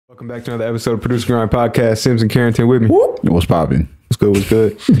Welcome back to another episode of Producergrind Podcast. Sims and Carrington with me. What's popping? What's good? What's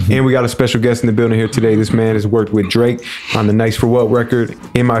good? And we got a special guest in the building here today. This man has worked with Drake on the Nice for What record,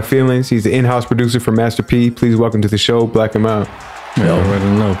 In My Feelings. He's the in-house producer for Master P. Please welcome to the show, BlaqNMilD. You already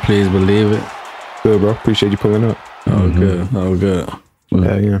know. Please believe it. Good, bro. Appreciate you pulling up. Oh, good. Oh, good.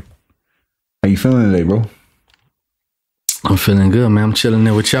 Yeah. How you feeling today, bro? I'm feeling good, man. I'm chilling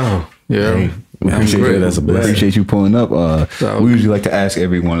there with y'all. Yeah. Hey, we appreciate you. That's a blessing. Appreciate you pulling up. We usually like to ask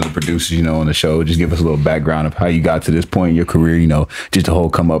every one of the producers, on the show, just give us a little background of how you got to this point in your career, just the whole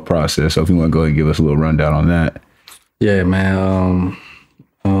come up process. So if you want to go ahead and give us a little rundown on that. Yeah, man.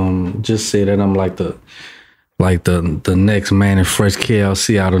 Just say that I'm like the next man in fresh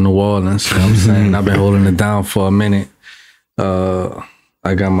KLC out of New Orleans. You know what I'm saying? I've been holding it down for a minute.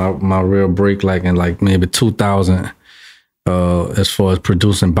 I got my real break in maybe 2000. As far as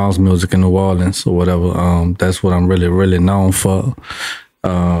producing bounce music in New Orleans or whatever, that's what I'm really known for,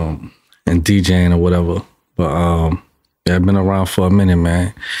 and DJing or whatever. But yeah, I've been around for a minute,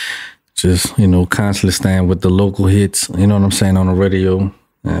 man. Just constantly staying with the local hits. You know what I'm saying, on the radio,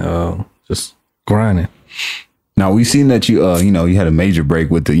 and just grinding. Now we've seen that you you had a major break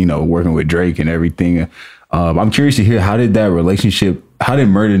with the working with Drake and everything. I'm curious to hear, how did that relationship? How did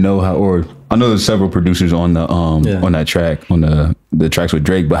Murda know how? Or I know there's several producers on the on that track, on the tracks with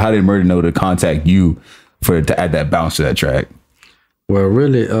Drake, but how did Murda know to contact you to add that bounce to that track? Well,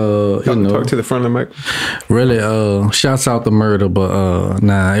 really, talk to the front of the mic. Really, shouts out to Murda, but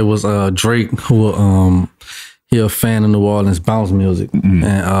it was Drake who he a fan of New Orleans bounce music,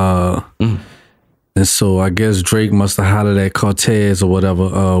 and so I guess Drake must have hollered at Cortez or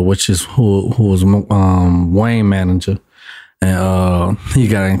whatever, which is who was Wayne manager. And he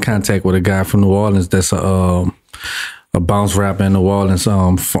got in contact with a guy from New Orleans that's a bounce rapper in New Orleans.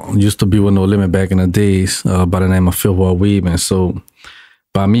 Used to be with No Limit back in the days, by the name of Phil Weeb. And so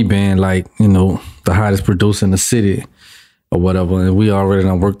by me being the hottest producer in the city or whatever, and we already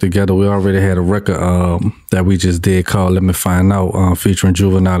done worked together. We already had a record that we just did called Let Me Find Out, featuring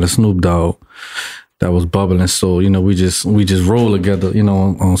Juvenile and Snoop Dogg. That was bubbling. So, we just roll together,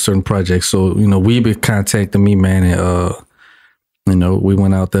 on certain projects. So, Weeb contacted me, man, and we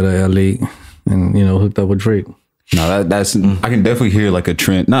went out there to LA and, hooked up with Drake. No, that's I can definitely hear a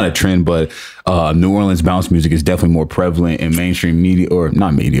trend, not a trend, but New Orleans bounce music is definitely more prevalent in mainstream media, or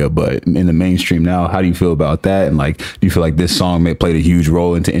not media, but in the mainstream now. How do you feel about that? And do you feel like this song played a huge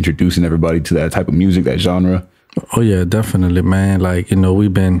role into introducing everybody to that type of music, that genre? Oh yeah, definitely, man.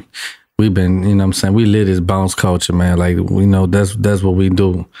 We've been, what I'm saying, we live this bounce culture, man. That's what we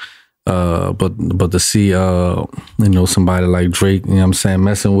do. But to see somebody like Drake, what I'm saying,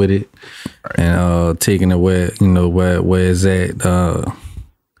 messing with it, and taking it where it's at,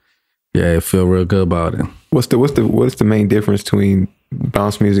 yeah, I feel real good about it. What's the main difference between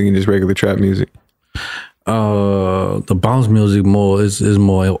bounce music and just regular trap music? The bounce music is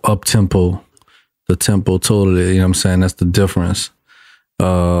more up tempo. The tempo totally, what I'm saying, that's the difference.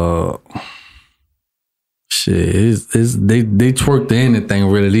 Shit, they twerk to anything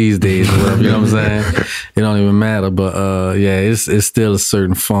really these days, or whatever, you know what I'm saying? It don't even matter, but yeah, it's still a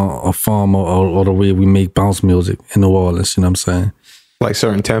certain form or the way we make bounce music in New Orleans, you know what I'm saying? Like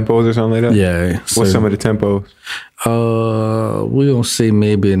certain tempos or something like that? Yeah. What's some of the tempos? We're gonna say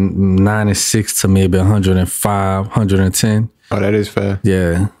maybe 96 to maybe 105, 110. Oh, that is fast.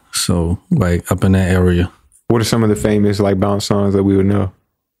 Yeah, so up in that area. What are some of the famous bounce songs that we would know?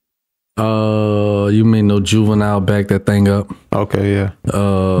 You mean no Juvenile, Back That Thing Up? Okay, yeah.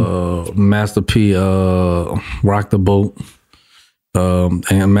 Master P, Rock the Boat.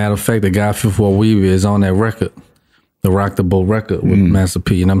 And matter of fact, the guy Phil Weeb is on that record, the Rock the Boat record with Master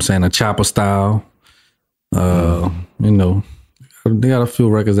P. You know what I'm saying? A chopper style. They got a few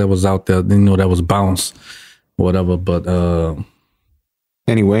records that was out there, that was bounce, whatever. But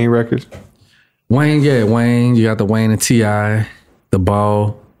any Wayne records? Wayne. You got the Wayne and T.I., The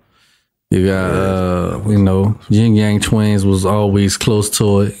Ball. You got, Yin Yang Twins was always close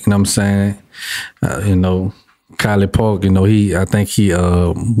to it. You know what I'm saying? Kylie Park, I think he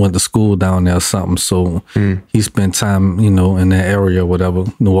went to school down there or something. So he spent time, in that area or whatever,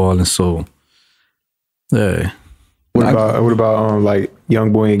 New Orleans. So, yeah. What about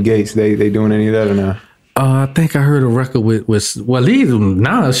Young Boy and Gates? They doing any of that or not? I think I heard a record with these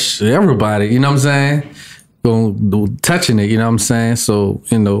now everybody, you know what I'm saying? Touching it, you know what I'm saying? So,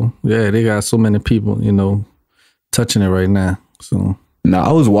 yeah, they got so many people, touching it right now. So now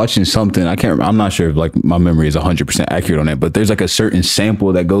I was watching something, I can't remember, I'm not sure if my memory is 100% accurate on it, but there's a certain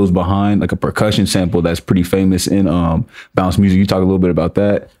sample that goes behind, a percussion sample that's pretty famous in bounce music. You talk a little bit about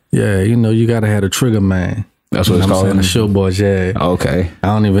that? Yeah, you gotta have a trigger man. That's what it's called. The Showboys, yeah. Okay. I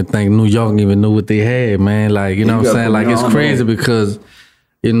don't even think New York even knew what they had, man. Like, you know what I'm saying? Like, it's crazy because,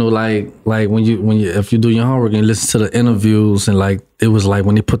 you know, like when you if you do your homework and listen to the interviews and like it was like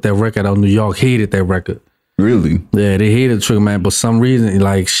when they put that record out, New York hated that record. Really? Yeah, they hated Trigger Man, but some reason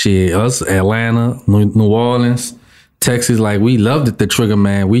like shit, us, Atlanta, New Orleans, Texas, like we loved it, the Trigger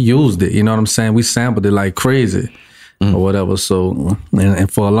Man. We used it, you know what I'm saying? We sampled it like crazy or whatever. So and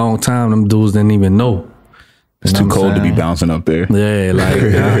for a long time, them dudes didn't even know. It's too cold to be bouncing up there. Yeah, like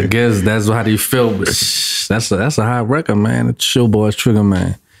I guess that's how they felt. But that's a high record, man. The Showboys Trigger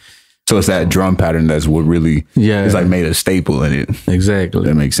Man. So it's that drum pattern that's what really is like made a staple in it. Exactly.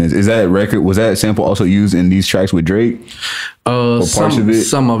 That makes sense. Is that record, was that sample also used in these tracks with Drake? Or parts of it?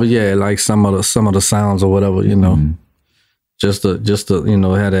 Some of it, yeah, like some of the sounds or whatever, you know. Just to you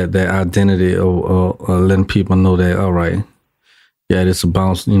know, have that identity or letting people know that, all right, yeah, this a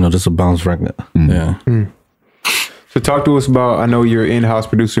bounce, you know, this a bounce record. Yeah. So talk to us about, I know you're in-house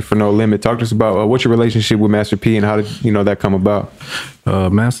producer for No Limit. Talk to us about what's your relationship with Master P and how did, you know, that come about?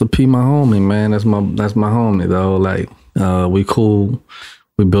 Master P, my homie, man. That's my homie, though. Like, we cool.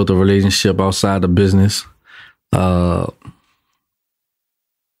 We built a relationship outside the business. And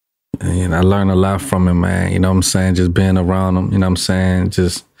I learned a lot from him, man. You know what I'm saying? Just being around him, you know what I'm saying?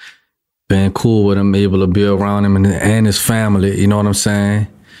 Just being cool with him, able to be around him and his family, you know what I'm saying?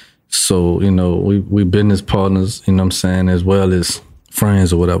 So, you know, we business partners, you know what I'm saying, as well as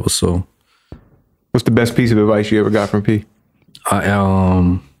friends or whatever. So, what's the best piece of advice you ever got from P?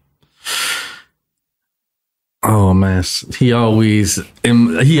 Oh man, he always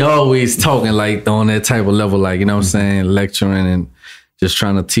talking like on that type of level, like, you know what I'm saying, lecturing and just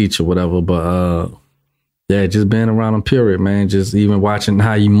trying to teach or whatever. But yeah, just being around him, period, man. Just even watching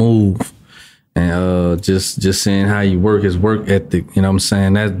how you move. And just seeing how you work, his work ethic, you know what I'm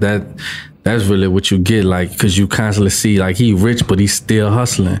saying? That's really what you get, like, because you constantly see, like, he rich, but he's still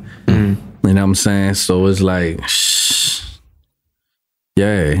hustling. You know what I'm saying? So it's like,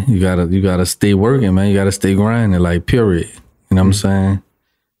 yeah, you gotta stay working, man. You gotta stay grinding, like, period. You know what I'm saying?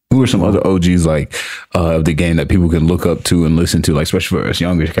 Who are some other OGs, like, of the game that people can look up to and listen to, like, especially for us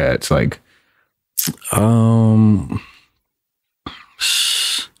younger cats, like?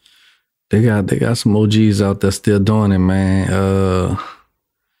 They got some OGs out there still doing it, man.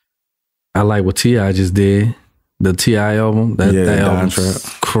 I like what T.I. just did. The T.I. album. That album's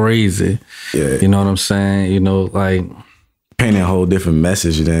crazy. Yeah. You know what I'm saying? You know, like painting a whole different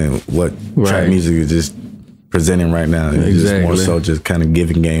message than what trap music is just presenting right now. It's just more so just kind of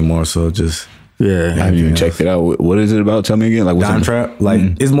giving game, more so just I haven't even checked it out. What is it about? Tell me again. Like Don Trap? Like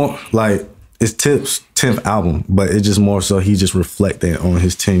it's more like it's Tip's 10th album, but it's just more so he just reflecting on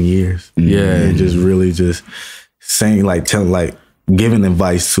his 10 years. Yeah. And just really just saying, like, telling, like, giving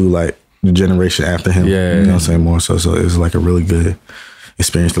advice to, like, the generation after him. Yeah. You know what I'm saying? More so. So it's like a really good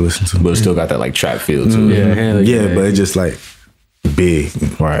experience to listen to. But it still got that, like, trap feel to it. Yeah, but it's just, like, big.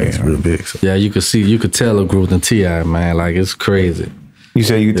 Right. It's real big. So. Yeah, you could tell the growth in T.I., man. Like, it's crazy. You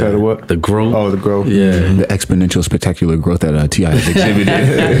say you can tell the what? The growth. Oh, the growth. Yeah. The exponential, spectacular growth that T.I. has exhibited.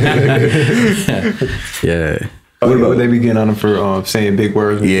 Yeah. What they be getting on him for saying big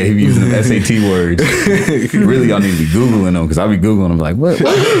words? Yeah, he be using them SAT words. Really, y'all need to be Googling them, because I be Googling them like, what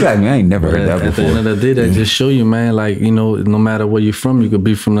is that? I ain't never heard that before. At the end of the day, that just show you, man, like, you know, no matter where you're from, you could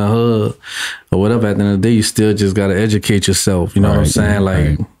be from the hood or whatever. At the end of the day, you still just got to educate yourself. You know what I'm saying?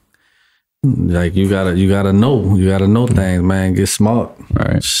 Like you gotta know things, man. Get smart.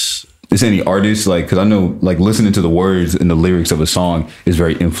 Right. Is any artists, like, because I know, like, listening to the words and the lyrics of a song is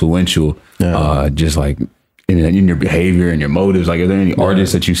very influential. Yeah. Just like in your behavior and your motives. Like, are there any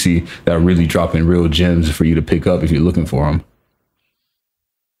artists that you see that are really dropping real gems for you to pick up if you're looking for them?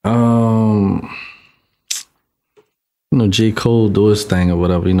 You know, J. Cole do his thing or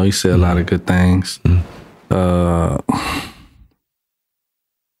whatever. You know, he said a lot of good things.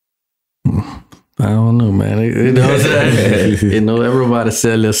 I don't know, man. You know, everybody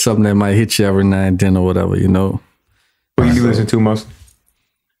said there's something that might hit you every now and then or whatever, you know. What you listen to most?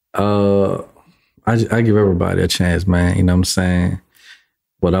 I give everybody a chance, man. You know what I'm saying?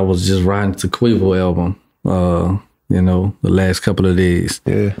 But I was just riding to Quavo album, you know, the last couple of days.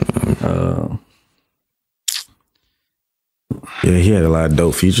 Yeah. Yeah, he had a lot of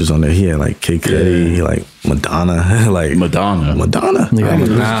dope features on there. He had like Kid Cudi, like Madonna, like Madonna. Yeah,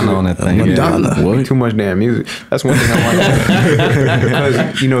 Madonna on that thing. Madonna. Yeah. What? Too much damn music. That's one thing I like.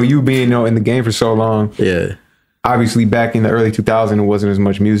 Because, you know, you being, you know, in the game for so long. Yeah. Obviously, back in the early 2000s, it wasn't as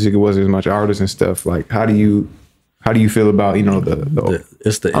much music. It wasn't as much artists and stuff. Like, how do you how do you feel about, you know,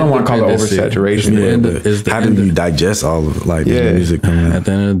 it's the I don't want to call it oversaturation. How do you digest all of like the music coming out? At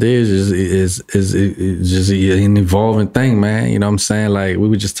the end of the day, it's just an evolving thing, man. You know what I'm saying? Like we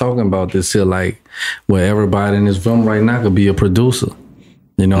were just talking about this here, like where everybody in this room right now could be a producer.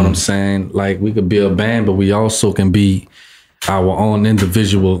 You know what I'm saying? Like we could be a band, but we also can be our own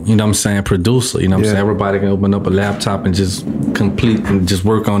individual, you know what I'm saying, producer. You know what I'm saying? Everybody can open up a laptop and just just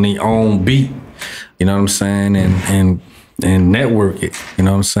work on their own beat. You know what I'm saying? And network it. You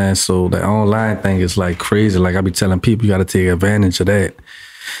know what I'm saying? So the online thing is like crazy. Like I be telling people, you got to take advantage of that.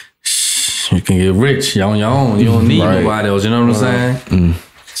 You can get rich. You're on your own. You don't need nobody else. You know what I'm saying?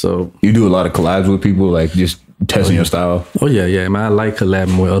 So you do a lot of collabs with people, like just testing your style. Oh yeah, man. I like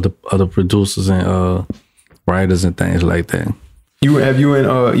collabing with other producers and writers and things like that. You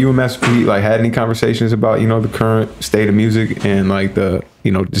and Master P like had any conversations about, you know, the current state of music and like the,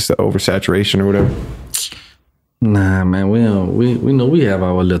 you know, just the oversaturation or whatever? Nah, man, we know we have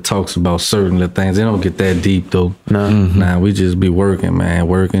our little talks about certain little things. They don't get that deep though. Nah, we just be working, man,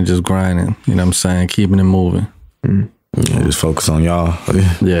 just grinding. You know what I'm saying? Keeping it moving. Yeah, just focus on y'all.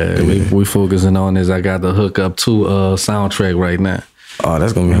 Yeah, we focusing on this. I got the hook up to soundtrack right now. Oh,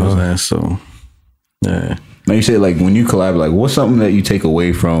 that's gonna be hard. So, yeah. Now you say like when you collab, like what's something that you take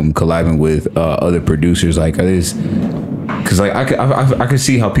away from collabing with other producers? Like because like I could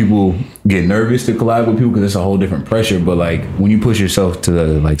see how people get nervous to collab with people because it's a whole different pressure. But like when you push yourself to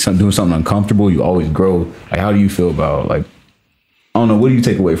doing something uncomfortable, you always grow. Like how do you feel about like, I don't know, what do you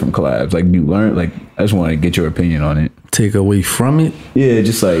take away from collabs? Like you learn, like I just want to get your opinion on it. Take away from it? Yeah,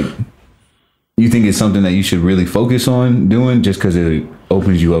 just like you think it's something that you should really focus on doing just because it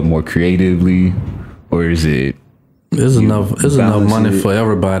opens you up more creatively. Or is it? There's enough money for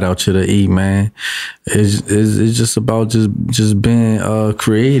everybody out here to eat, man. It's just about just being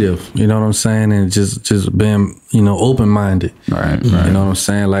creative, you know what I'm saying, and just being, you know, open minded. Right. You know what I'm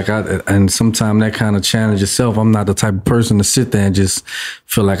saying? Like and sometimes that kind of challenge itself. I'm not the type of person to sit there and just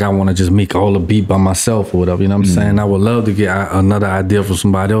feel like I want to just make all the beat by myself or whatever. You know what I'm saying? I would love to get another idea from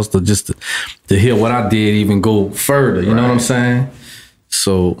somebody else to hear what I did even go further. You know what I'm saying?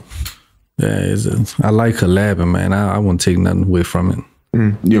 So. Yeah, I like collabing, man. I wouldn't take nothing away from it.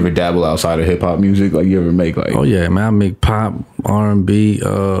 You ever dabble outside of hip hop music? Like you ever make like? Oh yeah, man. I make pop, R&B,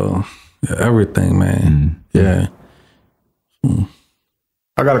 everything, man. Yeah.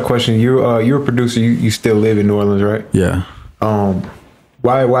 I got a question. You're a producer. You still live in New Orleans, right? Yeah.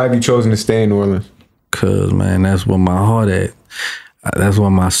 Why have you chosen to stay in New Orleans? Cause man, that's where my heart at. That's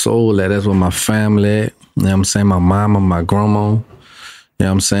where my soul at. That's where my family at. You know what I'm saying? My mama, my grandma. You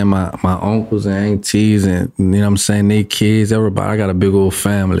know what I'm saying? My uncles and aunties and, you know what I'm saying, they kids, everybody. I got a big old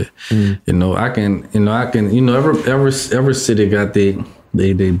family. You know, every city got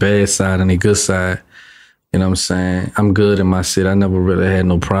their bad side and their good side. You know what I'm saying? I'm good in my city. I never really had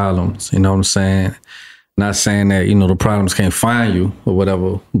no problems. You know what I'm saying? Not saying that, you know, the problems can't find you or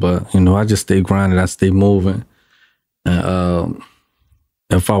whatever, but, you know, I just stay grinding. I stay moving. And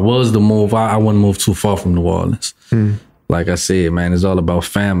if I was to move, I wouldn't move too far from New Orleans. Like I said, man, it's all about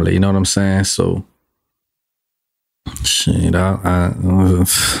family. You know what I'm saying? So, shit, you know what it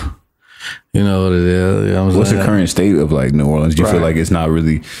is. You know what What's the current state of like New Orleans? Do you feel like it's not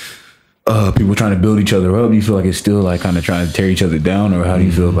really people trying to build each other up? Do you feel like it's still like kind of trying to tear each other down, or how do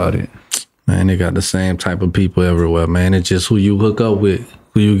you feel about it? Man, they got the same type of people everywhere, man. It's just who you hook up with,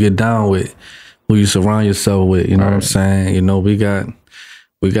 who you get down with, who you surround yourself with. You know what I'm saying? You know, we got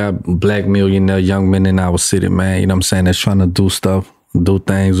Black millionaire young men in our city, man. You know what I'm saying? That's trying to do stuff, do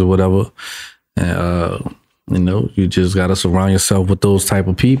things or whatever. And, you know, you just got to surround yourself with those type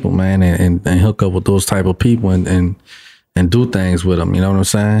of people, man, and hook up with those type of people and do things with them. You know what I'm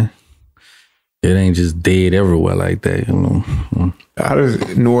saying? It ain't just dead everywhere like that, you know. How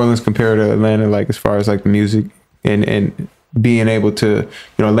does New Orleans compare to Atlanta, like as far as like the music and being able to, you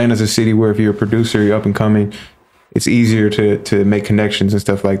know, Atlanta's a city where if you're a producer, you're up and coming, it's easier to make connections and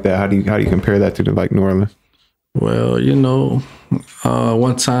stuff like that. How do you compare that to like New Orleans? Well, you know,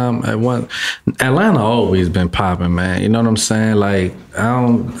 one time Atlanta always been popping, man. You know what I'm saying? Like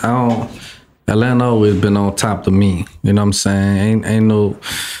Atlanta always been on top of me. You know what I'm saying? Ain't no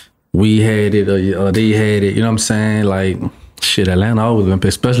we had it or they had it. You know what I'm saying? Like shit, Atlanta always been,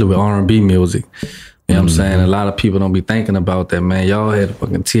 especially with R&B music. You know what I'm saying? A lot of people don't be thinking about that, man. Y'all had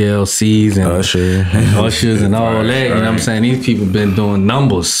fucking TLCs and Ushers and all that. You know what I'm saying? These people been doing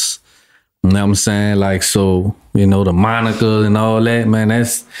numbers. You know what I'm saying? Like, so, you know, the Monica and all that, man,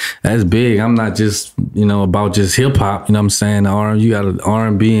 that's big. I'm not just, you know, about just hip hop. You know what I'm saying? You got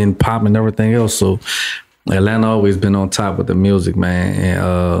R&B and pop and everything else. So Atlanta always been on top with the music,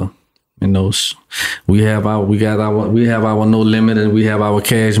 man. And You know, we have our No Limit and we have our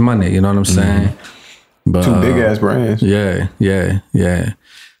Cash Money. You know what I'm saying? But 2 big ass brands. Yeah.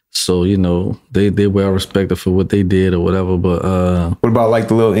 So, you know, they well respected for what they did or whatever. But what about like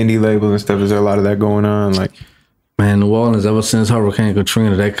the little indie labels and stuff? Is there a lot of that going on? Like, man, New Orleans, ever since Hurricane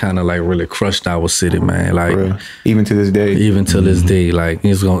Katrina, that kind of like really crushed our city, man. Like, even to this day. Even to this day, like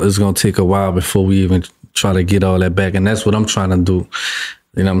it's gonna take a while before we even try to get all that back. And that's what I'm trying to do.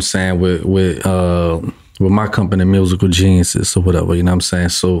 You know what I'm saying? With my company, Musical Geniuses or whatever. You know what I'm saying?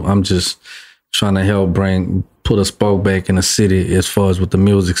 So I'm just trying to help put a spark back in the city as far as with the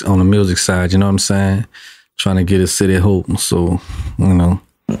music, on the music side. You know what I'm saying? Trying to get a city hope. So, you know.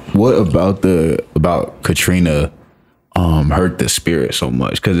 What about Katrina hurt the spirit so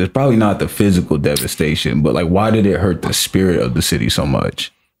much? Because it's probably not the physical devastation, but like, why did it hurt the spirit of the city so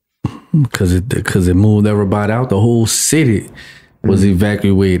much? Because it moved everybody out. The whole city was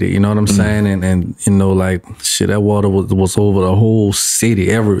evacuated. You know what I'm saying? And you know, like, shit, that water was over the whole city,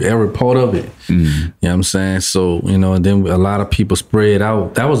 every part of it. You know what I'm saying? So, you know, and then a lot of people spread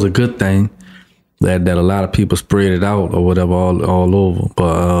out. That was a good thing that a lot of people spread it out or whatever all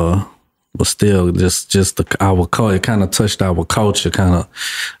over. But still, just our culture, it kind of touched our culture, kind of,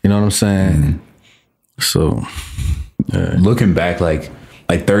 you know what I'm saying? So, yeah. Looking back, like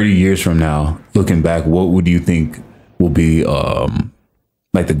 30 years from now, looking back, what would you think will be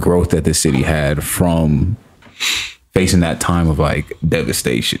like the growth that the city had from facing that time of like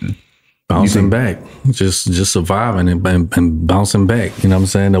devastation? Bouncing back, just surviving and bouncing back. You know what I'm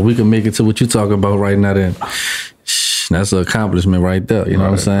saying? That we can make it to what you're talking about right now, then that's an accomplishment right there. You know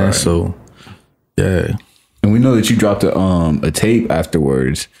what I'm saying? Right. So, yeah. And we know that you dropped a tape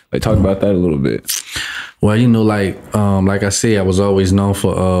afterwards. Like, talk about that a little bit. Well, you know, like I said, I was always known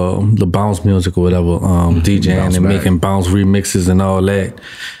for the bounce music or whatever, DJing and making bounce remixes and all that.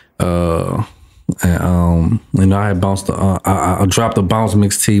 You know, I had I dropped a bounce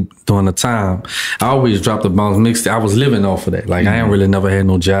mixtape during the time. I always dropped a bounce mixtape. I was living off of that. Like, I ain't really never had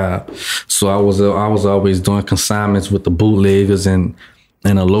no job, so I was always doing consignments with the bootleggers and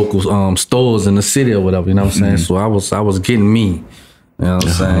the local stores in the city or whatever. You know what I'm saying? So I was getting me. You know what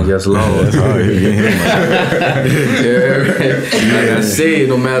I'm saying? Yes, Lord. Like I said,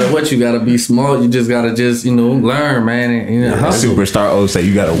 no matter what, you gotta be smart. You just gotta learn, man. And, you know, Superstar O say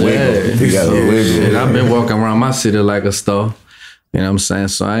you gotta wiggle. You gotta wiggle. Shit, I've been walking around my city like a star. You know what I'm saying?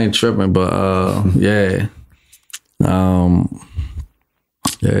 So I ain't tripping, but yeah. Yeah,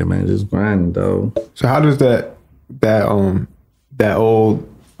 man, just grinding, though. So how does that old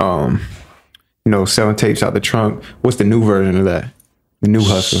selling tapes out the trunk, what's the new version of that? The new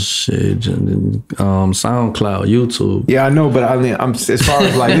hustle. Shit, SoundCloud, YouTube. Yeah, I know, but I mean, as far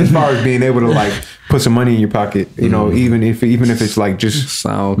as being able to like put some money in your pocket, you know, even if it's like just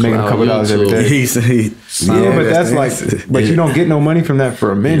SoundCloud, making a couple dollars every day. But that's like, but you don't get no money from that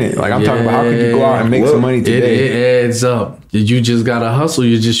for a minute. Like, I'm talking about how could you go out and make some money today? It adds up. You just gotta hustle.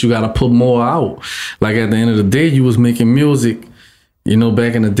 You gotta put more out. Like, at the end of the day, you was making music, you know,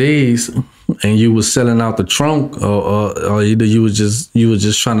 back in the days, and you was selling out the trunk, or either you was just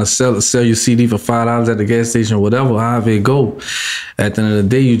trying to sell your CD for $5 at the gas station or whatever, however it go. At the end of the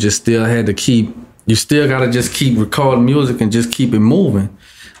day, you still gotta just keep recording music and just keep it moving.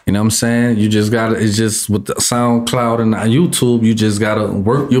 You know what I'm saying? It's just with the SoundCloud and YouTube, you just gotta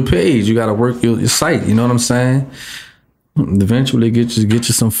work your page. You gotta work your site. You know what I'm saying? Eventually get you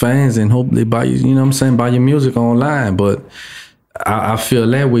some fans and hope they buy you, you know what I'm saying, buy your music online. But I feel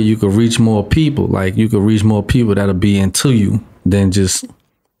that way you could reach more people. Like, you could reach more people that'll be into you than just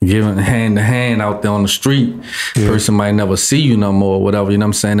giving hand to hand out there on the street. Yeah. Person might never see you no more or whatever. You know what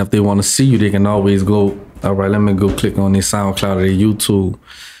I'm saying? If they want to see you, they can always go, all right, let me go click on their SoundCloud or their YouTube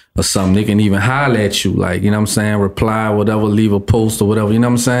or something. They can even holler at you, like, you know what I'm saying, reply, whatever, leave a post or whatever, you know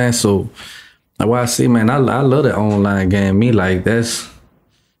what I'm saying? So that's why I say, man, I love that online game. Me, like, that's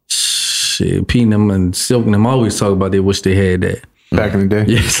shit. P and them and Silk and them always talk about they wish they had that. Back in the day.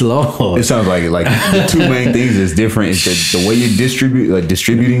 Yes, Lord. It sounds like the two main things is different. Is that the way you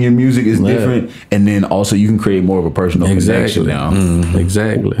distributing your music is different, and then also you can create more of a personal connection now.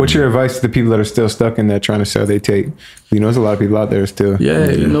 Exactly. What's your advice to the people that are still stuck in that, trying to sell their tape? You know, there's a lot of people out there still. Yeah,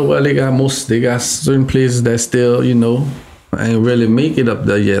 you know what? They got certain places that still, you know, ain't really make it up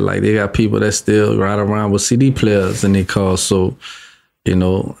there yet. Like, they got people that still ride around with CD players in their cars. So, you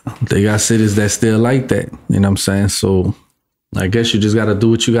know, they got cities that still like that. You know what I'm saying? So I guess you just got to do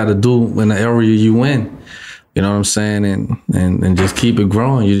what you got to do in the area you in. You know what I'm saying? And just keep it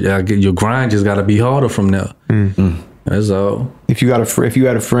growing. Your grind just got to be harder from there. That's all. If you had a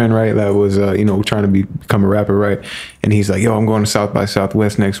friend, right, that was you know, trying to become a rapper, right, and he's like, yo, I'm going to South by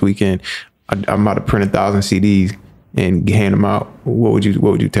Southwest next weekend. I'm about to print 1,000 CDs and hand them out. What would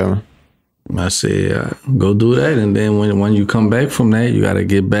you tell him? I said, go do that, and then when you come back from that, you got to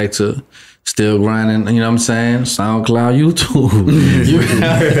get back to still grinding. You know what I'm saying? SoundCloud, YouTube.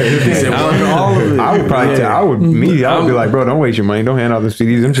 I would probably I would be like, bro, don't waste your money. Don't hand out the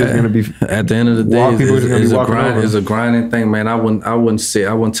CDs. I'm just gonna be. At the end of the day, it's a grinding thing, man. I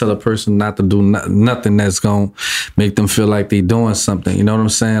wouldn't tell a person not to do nothing that's gonna make them feel like they doing something. You know what I'm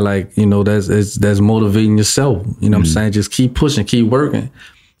saying? Like, you know, that's motivating yourself. You know what I'm saying? Just keep pushing, keep working.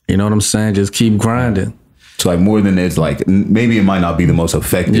 You know what I'm saying? Just keep grinding. So like more than it's like, maybe it might not be the most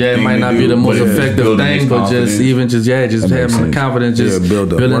effective. Yeah, it might not be the most effective thing, but just having the confidence, just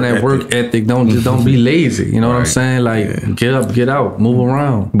building that work ethic. Don't be lazy. You know what I'm saying? Like get up, get out, move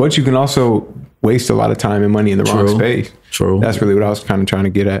around. But you can also waste a lot of time and money in the wrong space. True. That's really what I was kind of trying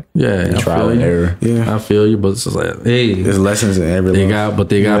to get at. Yeah, trial and error. Yeah, I feel you, but it's like, hey, there's lessons in every. They got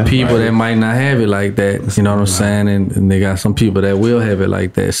people that might not have it like that. You know what I'm saying? And they got some people that will have it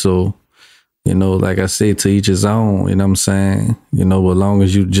like that. So. You know, like I said, to each his own, you know what I'm saying? You know, as long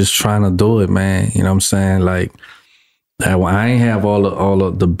as you just trying to do it, man, you know what I'm saying? Like, I ain't have all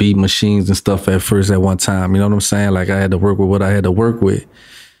of the beat machines and stuff at first at one time, you know what I'm saying? Like, I had to work with what I had to work with,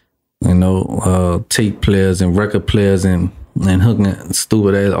 you know, tape players and record players and hooking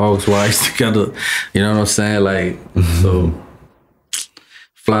stupid ass aux wires together, you know what I'm saying? Like, so,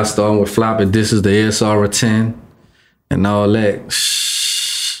 fly starting with floppy dishes, the ASR-10 and all that.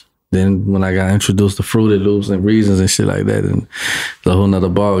 Then when I got introduced to Fruity Loops and Reasons and shit like that, and it's a whole nother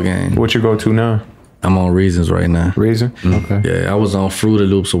ball game. What's your go-to now? I'm on Reasons right now. Reason? Okay. Yeah, I was on Fruity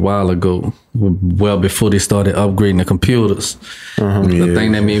Loops a while ago, well before they started upgrading the computers. The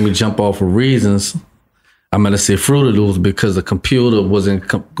thing that made me jump off of Reasons, I'm gonna say Fruity Loops, because the computer wasn't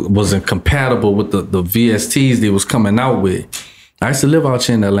compatible with the VSTs they was coming out with. I used to live out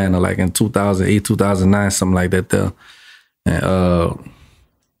here in Atlanta, like in 2008, 2009, something like that there. And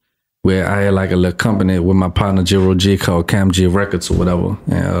where I had like a little company with my partner Jiro G called Cam G Records or whatever.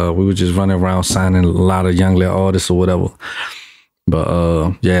 And we were just running around signing a lot of young little artists or whatever.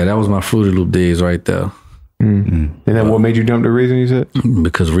 But yeah, that was my Fruity Loop days right there. And then what made you jump to Reason, you said?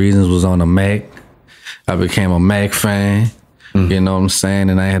 Because Reasons was on a Mac. I became a Mac fan. You know what I'm saying?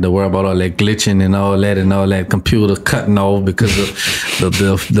 And I had to worry about all that glitching and all that computer cutting off because of the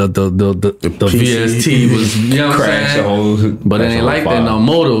VST was, you know what I'm saying? But it ain't like that no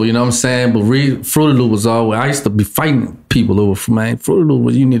more, you know what I'm saying? But Fruity Loop was always, I used to be fighting people over, man, Fruity Loop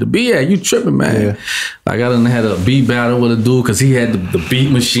where you need to be at, you tripping, man. Yeah. Like I done had a beat battle with a dude because he had the beat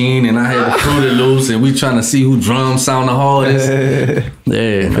machine and I had the Fruity Loops and we trying to see who drums sound the hardest.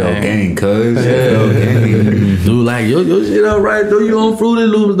 Yeah, man. Gang, cuz. Yeah. Dude, like, yo, shit all right, though. You on Fruity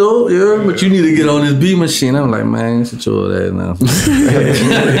Loops, though. Yeah, but you need to get on this beat machine. I'm like, man, shut your that now.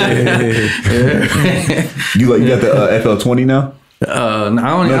 You got the FL20 now? I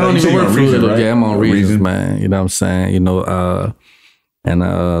don't even work Fruity Loops. Right? Yeah, I'm on Reasons, man. You know what I'm saying? You know, and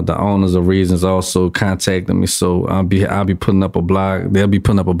the owners of Reasons also contacted me, so I'll be putting up a blog. They'll be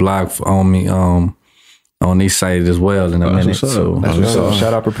putting up a blog on me on these sites as well in a minute. So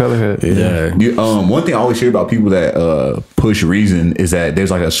shout out Propellerhead. Yeah. One thing I always hear about people that push Reason is that there's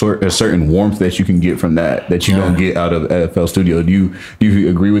like a certain warmth that you can get from that you don't get out of FL Studio. Do you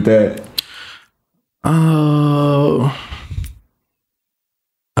agree with that? I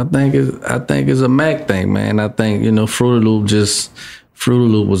think it's a Mac thing, man. I think, you know, Fruity Loop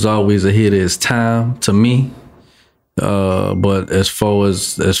was always ahead of its time to me. But as far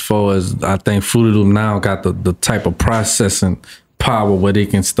as I think Fruity Loop now got the type of processing power where they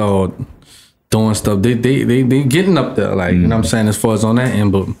can start doing stuff. They getting up there, like, you know what I'm saying, as far as on that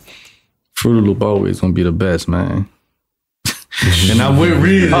end, but Fruity Loop always gonna be the best, man. And I went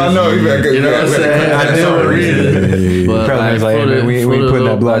reading. I know, you know what I'm saying? I never read it. But like, man, we ain't putting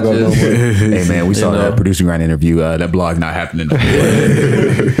that blog up no more. Hey man, we saw that Producergrind interview. That blog not happening no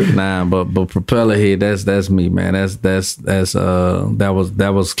more. Nah, but Propellerhead, that's me, man. That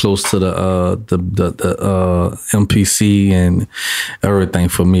was close to the MPC and everything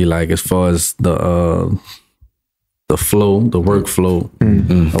for me. Like as far as the flow, the workflow,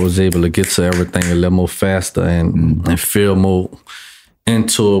 I was able to get to everything a little more faster and feel more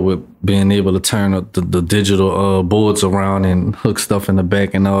into it with being able to turn up the digital boards around and hook stuff in the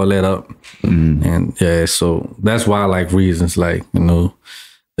back and all that up. And yeah, so that's why I like Reasons. Like, you know,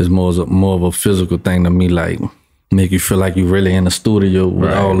 it's more of a physical thing to me, like make you feel like you're really in the studio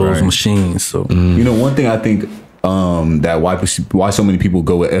with all those machines. So you know, one thing I think that why so many people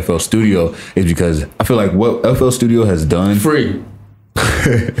go with FL Studio is because I feel like what FL Studio has done free.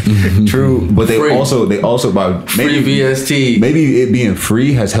 True, but they also by maybe free VST. Maybe it being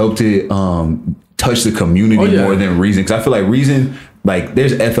free has helped it touch the community more than Reason. Because I feel like Reason, like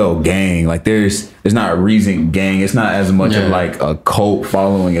there's FL Gang, like there's not a Reason Gang. It's not as much of like a cult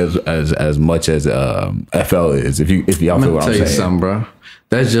following as much as FL is. If y'all feel what I'm saying. Tell you something, bro.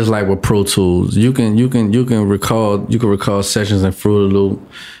 That's just like with Pro Tools. You can record sessions in Fruity Loop,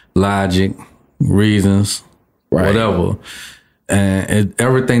 Logic, Reasons, whatever. And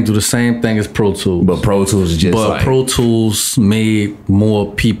everything do the same thing as Pro Tools. But Pro Tools is just Pro Tools made more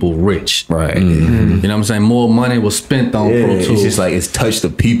people rich. Right. Mm-hmm. You know what I'm saying? More money was spent on Pro Tools. It's just like it's touched the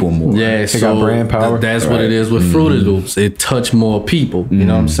people more. Yeah, they got brand power. That's what it is with Fruity Loops. It touched more people. You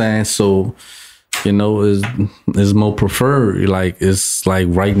know what I'm saying? So, you know, is more preferred. Like it's like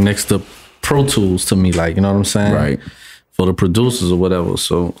right next to Pro Tools to me. Like, you know what I'm saying? Right. For the producers or whatever.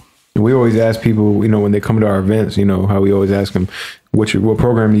 So we always ask people, you know, when they come to our events, you know, how we always ask them, what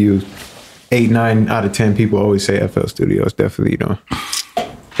program you use? 8, 9 out of 10 people always say FL Studio. It's definitely, you know,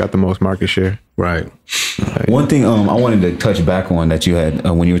 got the most market share. Right. One thing I wanted to touch back on that you had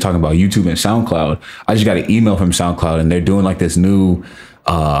when you were talking about YouTube and SoundCloud, I just got an email from SoundCloud and they're doing like this new,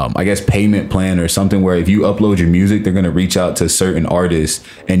 I guess, payment plan or something where if you upload your music, they're going to reach out to certain artists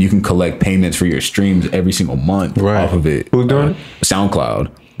and you can collect payments for your streams every single month off of it. Who's doing it?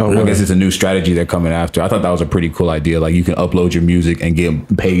 SoundCloud. Oh, really? I guess it's a new strategy they're coming after. I thought that was a pretty cool idea. Like you can upload your music and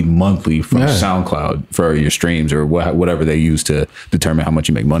get paid monthly from SoundCloud for your streams or whatever they use to determine how much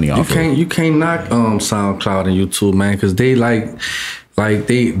you make money off of. You can't knock SoundCloud and YouTube, man, because they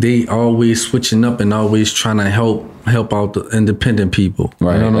they always switching up and always trying to help out the independent people.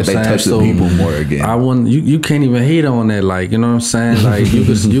 Right. You know what I'm saying? They touch the people more again. I wouldn't. You can't even hate on that. Like, you know what I'm saying? Like you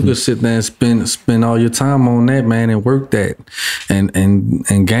could sit there and spend all your time on that, man, and work that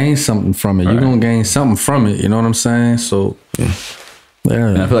and gain something from it. Right. You're gonna gain something from it. You know what I'm saying? So yeah.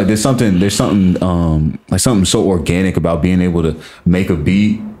 And I feel like there's something like something so organic about being able to make a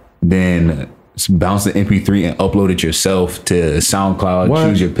beat, then bounce the MP3 and upload it yourself to SoundCloud,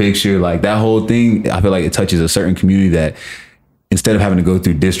 choose your picture, like that whole thing. I feel like it touches a certain community that instead of having to go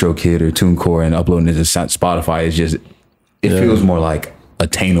through DistroKid or TuneCore and uploading it to Spotify, it feels more like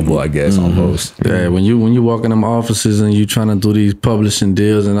attainable, I guess, almost. Yeah, when you walk in them offices and you trying to do these publishing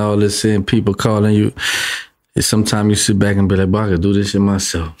deals and all this and people calling you, sometimes you sit back and be like, "Boy, I could do this shit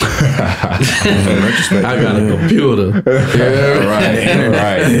myself." I got a computer. Yeah, right.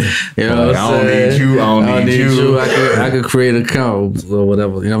 You know what I'm saying? I don't need you. I could create accounts or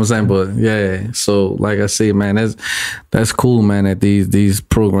whatever. You know what I'm saying? But yeah, so like I say, man, that's cool, man. That these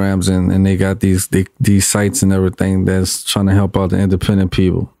programs and they got these sites and everything that's trying to help out the independent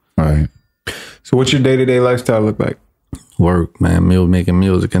people. All right. So what's your day-to-day lifestyle look like? Work, man, making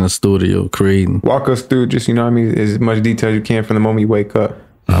music in the studio, creating. Walk us through just, you know what I mean, as much detail as you can from the moment you wake up.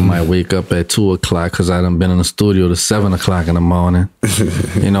 I might wake up at 2 o'clock because I done been in the studio to 7 o'clock in the morning.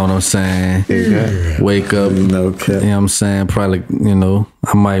 You know what I'm saying? Yeah. Wake up, you know what I'm saying? Probably, you know,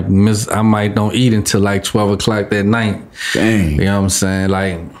 I might don't eat until like 12 o'clock that night. Dang. You know what I'm saying?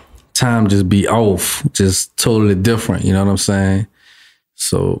 Like, time just be off, just totally different, you know what I'm saying?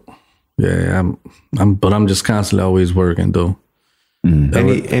 So, yeah, I'm just constantly always working though.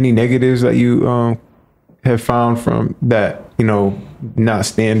 Any negatives that you have found from that, you know, not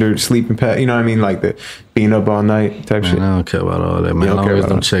standard sleeping pattern, you know what I mean, like the being up all night type shit? I don't care about all that, man. As long as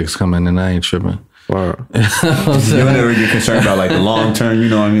them checks coming in, I ain't tripping. Wow. You'll never get concerned about like the long term, you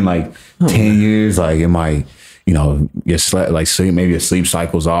know what I mean? Like 10 years, like it might, you know, maybe your sleep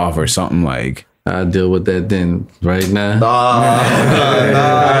cycle's off or something like. I deal with that then right now.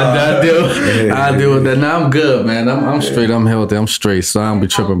 I deal with that. Now I'm good, man. I'm straight. I'm healthy. I'm straight. So I don't be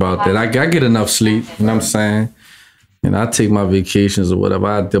tripping about that. I get enough sleep. You know what I'm saying? You know, I take my vacations or whatever.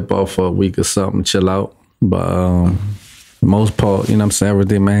 I dip off for a week or something, chill out. But most part, you know what I'm saying? Every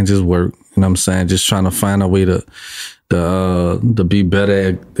day, man, just work. You know what I'm saying? Just trying to find a way to be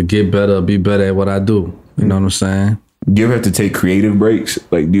better, to get better, be better at what I do. You know what I'm saying? Do you ever have to take creative breaks?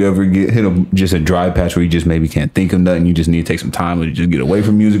 Like, do you ever hit just a dry patch where you just maybe can't think of nothing? You just need to take some time to just get away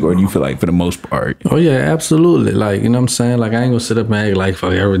from music? Or do you feel like for the most part? Oh, yeah, absolutely. Like, you know what I'm saying? Like, I ain't gonna sit up and act like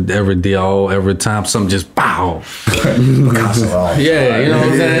for every day, every time something just pow. Yeah, you know what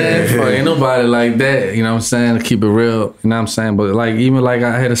I'm saying? Fuck, ain't nobody like that. You know what I'm saying? To keep it real, you know what I'm saying? But like, even like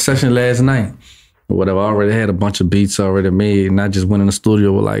I had a session last night or whatever. I already had a bunch of beats already made, and I just went in the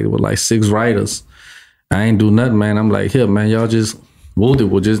studio with like 6 writers. I ain't do nothing, man. I'm like, here, man, y'all just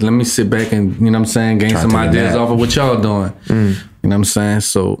just let me sit back and, you know what I'm saying, gain some ideas off of what y'all doing. You know what I'm saying?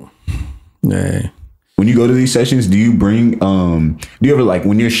 So, yeah. when you go to these sessions, do you bring, do you ever like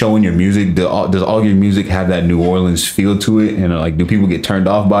when you're showing your music, does all your music have that New Orleans feel to it? And like, do people get turned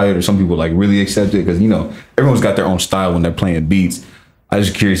off by it, or some people like really accept it? Because, you know, everyone's got their own style when they're playing beats. I was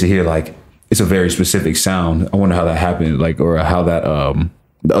just curious to hear, like, it's a very specific sound. I wonder how that happened, like, or how that,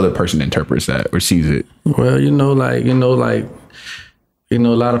 the other person interprets that or sees it. Well, a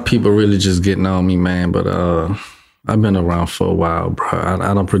lot of people really just getting on me, man. But I've been around for a while, bro.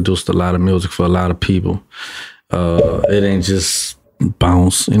 I done produced a lot of music for a lot of people. It ain't just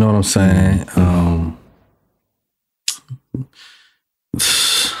bounce, you know what I'm saying?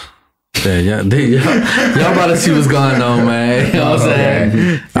 Y'all about to see what's going on, man. You know what I'm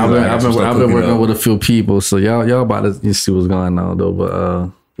saying? I've been working with a few people, so y'all about to see what's going on though.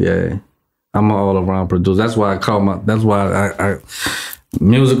 But yeah, I'm an all around producer. That's why I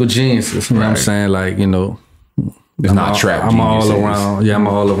musical geniuses. You know what I'm saying? Like, you know, it's not trap. I'm all around. Yeah, I'm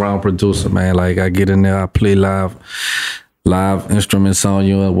an all around producer, man. Like, I get in there, I play live instruments on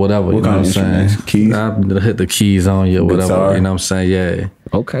you or whatever. What you know kind what of I'm saying? Keys? I hit the keys on you or whatever. Guitar. You know what I'm saying? Yeah.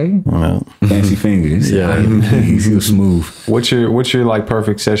 Okay. Fancy fingers. Yeah. He's smooth. What's your like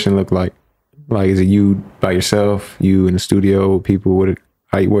perfect session look like? Like, is it you by yourself, you in the studio, people? Where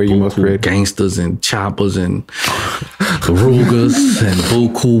are you most creative? Gangsters and choppers and Rugers and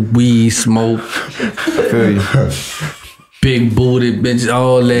buku weed smoke. Feel you. Big booty bitch,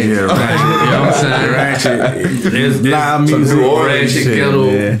 all that. Yeah, right. You know what I'm saying? Ratchet. It's live music, ratchet ghetto.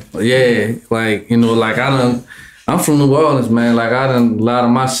 Yeah, like, you know, like I'm from New Orleans, man. Like, a lot of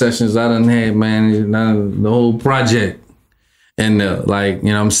my sessions I done had, man, the whole project. And like, you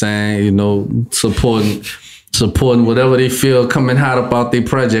know what I'm saying? You know, supporting whatever they feel coming hot about their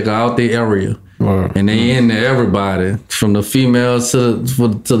project or out their area. Wow. And they in there, everybody, from the females to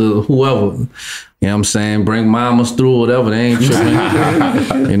the whoever. You know what I'm saying? Bring mamas through, whatever. They ain't tripping.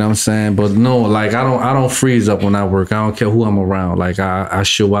 You know what I'm saying? But no, like, I don't freeze up when I work. I don't care who I'm around. Like, I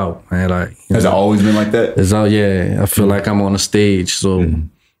show out, man. Like, has it always been like that? It's all, yeah. I feel like I'm on a stage, so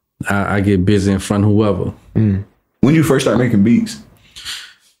I get busy in front of whoever. When you first start making beats?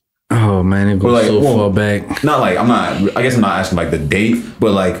 Oh man, it goes like, far back. Not like I guess I'm not asking like the date,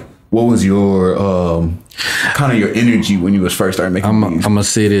 but like, what was your kind of your energy when you was first starting making beats? I'm gonna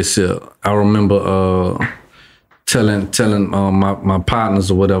say this here. I remember telling my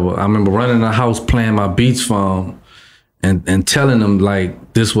partners or whatever. I remember running the house playing my beats for them and telling them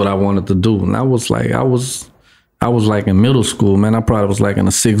like this what I wanted to do. And I was like in middle school, man. I probably was like in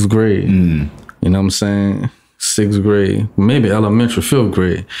the 6th grade. You know what I'm saying? 6th grade, maybe elementary, 5th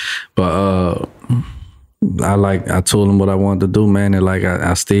grade. But I told them what I wanted to do, man, and like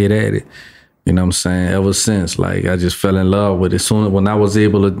I stayed at it. You know what I'm saying? Ever since, like, I just fell in love with it. Soon when I was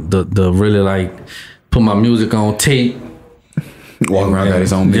able to really like put my music on tape. Walk around, got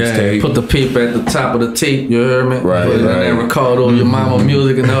his own mixtape. Yeah, put the paper at the top of the tape, you heard me? Right, put it in there, record all your mama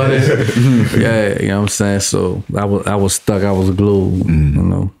music and all that. Yeah, you know what I'm saying? So I was stuck, I was glued, you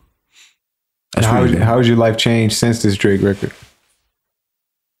know. How has your life changed since this Drake record?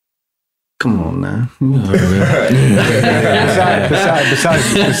 Come on now.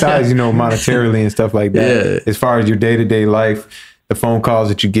 Besides, you know, monetarily and stuff like that. Yeah. As far as your day-to-day life, the phone calls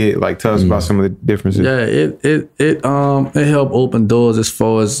that you get, like, tell us about some of the differences. Yeah, it helped open doors as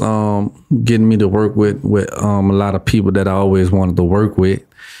far as getting me to work with a lot of people that I always wanted to work with,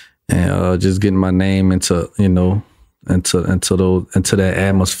 and just getting my name into, you know, into that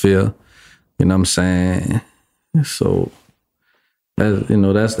atmosphere. You know what I'm saying? So, you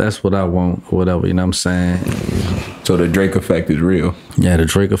know, that's what I want or whatever, you know what I'm saying? So the Drake effect is real. Yeah, the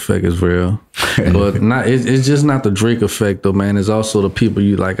Drake effect is real. But it's just not the Drake effect though, man. It's also the people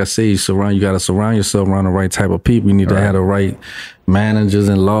you, like I say, you gotta surround yourself around the right type of people. You need to have the right managers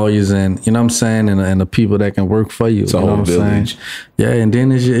and lawyers and, you know what I'm saying, and the people that can work for you. It's a whole whole village. Yeah, and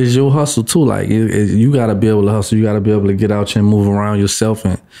then it's your hustle too. Like, you gotta be able to hustle. You gotta be able to get out here and move around yourself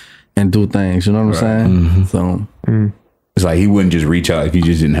and do things, you know what I'm saying? So it's like he wouldn't just reach out if he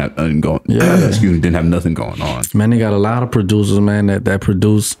just didn't have nothing going. Didn't have nothing going on. Man, they got a lot of producers, man, that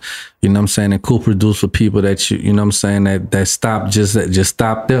produce, you know what I'm saying, and co-produce for people that you know what I'm saying, that stop just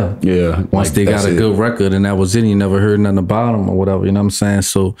stop there. Yeah. Once like, they got a good record and that was it, you never heard nothing about them or whatever, you know what I'm saying?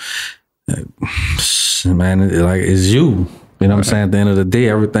 So, man, it's you. You know what I'm saying? At the end of the day,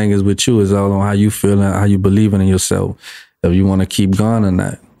 everything is with you. It's all on how you feel and how you believing in yourself. If you want to keep going or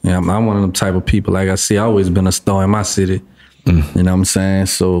not. Yeah, I'm one of them type of people. Like I see, I always been a star in my city. You know what I'm saying?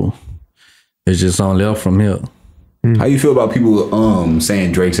 So it's just only up from here. How you feel about people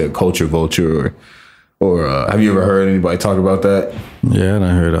saying Drake's a culture vulture, or have you ever heard anybody talk about that? Yeah, I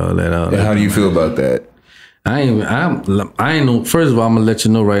done heard all that. How do you feel about that? I ain't no. First of all, I'm gonna let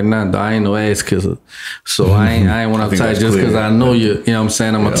you know right now that I ain't no ass kisser. So I ain't want to type just because I know you. You know what I'm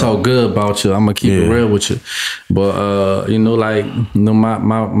saying? I'm gonna talk good about you. I'm gonna keep it real with you. But you know, like, you know,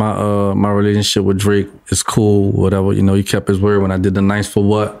 my relationship with Drake is cool. Whatever. You know, he kept his word when I did the Nice for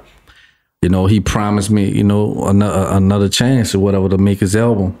What. You know, he promised me, you know, another chance or whatever to make his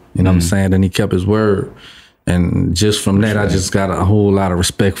album. You know what I'm saying? And he kept his word. And just from that, I just got a whole lot of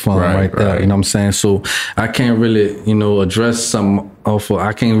respect for him right there. You know what I'm saying? So I can't really, you know, address something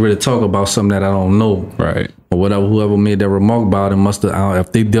I can't really talk about something that I don't know. Right. Or whatever, whoever made that remark about him must have,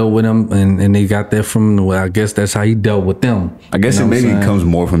 if they dealt with him and they got that from him, well, I guess that's how he dealt with them. I guess it maybe comes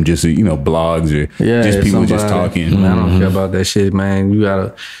more from just, you know, blogs or just people just talking. I don't care about that shit, man. You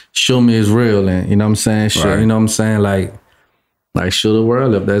gotta show me it's real, and you know what I'm saying? Sure, you know what I'm saying? Like show the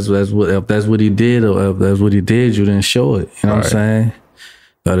world if that's what he did, or if that's what he did, you didn't show it. You know what I'm saying?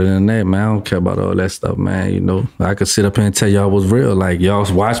 Other than that, man, I don't care about all that stuff, man. You know, I could sit up here and tell y'all what's real. Like,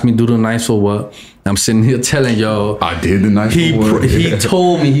 y'all watch me do the Nice for What. I'm sitting here telling y'all I did the Nice for What. He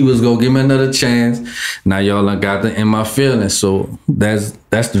told me he was gonna give me another chance. Now y'all done got in my feelings. So that's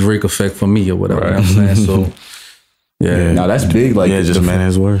the Drake effect for me or whatever. You know what I'm saying? So yeah. Now that's big. Like, just a man of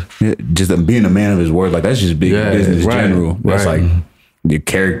his word. Yeah, just being a man of his word. Like, that's just big business in general. That's like your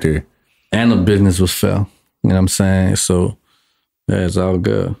character. And the business was fair. You know what I'm saying? So yeah, it's all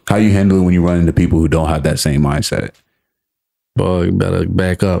good. How you handle it when you run into people who don't have that same mindset? Boy, you better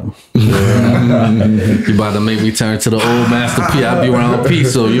back up. You about to make me turn to the old Master P. I be around P,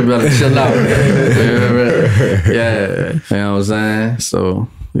 so you better chill out. Yeah, you know what I'm saying? So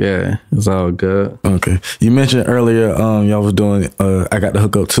yeah, it's all good. Okay. You mentioned earlier y'all was doing I Got the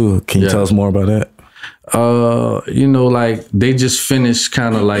Hookup too. Can you tell us more about that? You know, like they just finished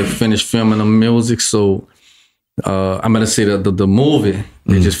filming the music, so I'm gonna say that the movie,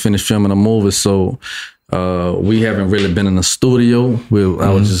 they just finished filming the movie, so we haven't really been in the studio.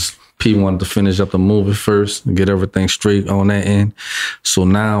 I was just, P wanted to finish up the movie first and get everything straight on that end. So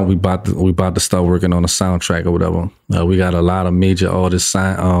now we about to start working on the soundtrack or whatever. We got a lot of major artists we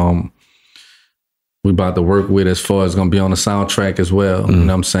about to work with as far as gonna be on the soundtrack as well. You know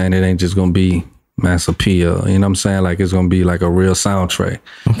what I'm saying? It ain't just gonna be Master P, you know what I'm saying? Like, it's gonna be like a real soundtrack.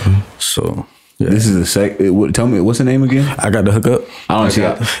 Okay. So yeah. This is tell me, what's the name again? I Got the Hookup. I don't see.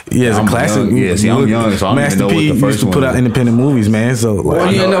 Yeah, it's a classic. I'm young, so I don't even know what the first one Master P used to put out independent movies, man. So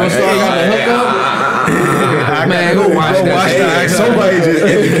like, you never saw I Got the Hookup? Man, go watch that. Somebody just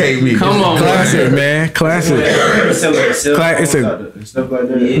educate me. Come on, classic, man. Classic. It's a stuff like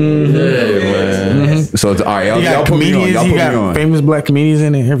that. Yeah, man. So it's all right. He got comedians. He got famous black comedians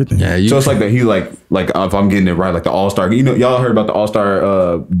in it and everything. Yeah, so it's like that. He like if I'm getting it right, like the All-Star. You know, y'all heard about the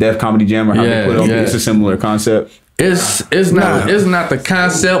All-Star Def Comedy Jam or how they put it on? It's a similar concept. It's not the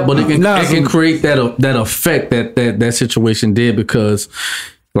concept, but it can create that effect that situation did, because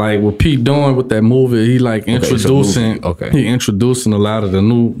like what Pete doing with that movie, he like introducing a lot of the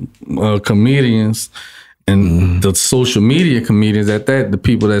new comedians and the social media comedians at that, the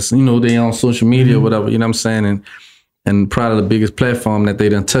people that's, you know, they on social media or whatever, you know what I'm saying? And probably the biggest platform that they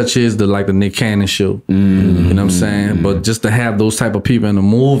done touch is the Nick Cannon show. You know what I'm saying? But just to have those type of people in the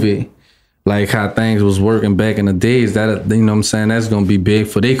movie, like how things was working back in the days, that, you know what I'm saying, that's gonna be big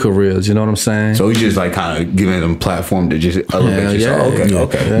for their careers, you know what I'm saying? So he's just like kind of giving them a platform to just elevate yourself.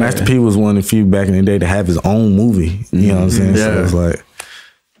 Okay. Yeah. Master P was one of the few back in the day to have his own movie. You know what I'm saying? Yeah. So it's like,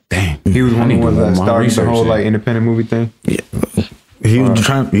 dang. He was one of the ones that started the whole like independent movie thing. Yeah. He was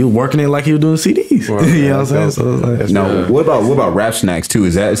working it like he was doing CDs. Right, you know what I'm saying? So like, now, what about Rap Snacks too?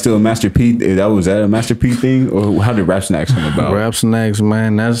 Is that still a Master P? Was that a Master P thing, or how did Rap Snacks come about? Rap Snacks,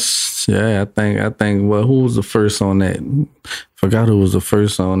 man. That's I think. Well, who was the first on that? Forgot who was the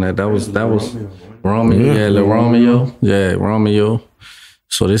first on that. That was Romeo. Yeah, Romeo. Yeah, Romeo.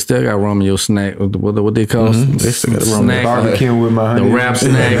 So they still got Romeo snack. What they call they still got snack barbecue with my honey. The Rap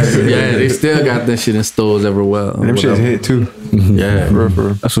Snacks. Yeah, they still got that shit in stores everywhere. And them shit's hit too. Yeah,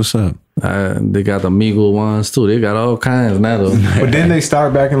 that's what's up. They got the Migo ones too. They got all kinds now though. But didn't they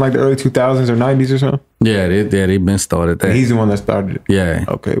start back in like the early 2000s or 90s or something? Yeah, they been started that. He's the one that started it. Yeah.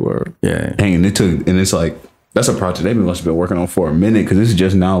 Okay, word. Yeah. Dang, it's like, that's a project they must have been working on for a minute, because this is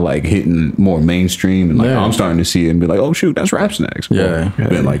just now like hitting more mainstream, and like I'm starting to see it and be like, oh shoot, that's Rap Snacks.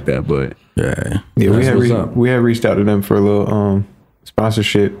 Been like that, but we have reached out to them for a little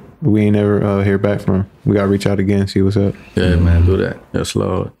sponsorship. We ain't never hear back from them. We gotta reach out again, see what's up. Yeah, man, do that. Yes,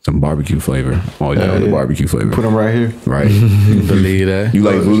 Lord. Some barbecue flavor. Oh yeah, the barbecue flavor. Put them right here. Right. Believe that. You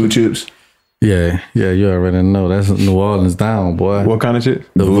like voodoo chips? Yeah, you already know. That's New Orleans down, boy. What kind of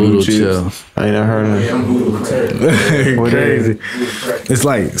shit? The voodoo chips. I ain't never heard of it. Crazy. It's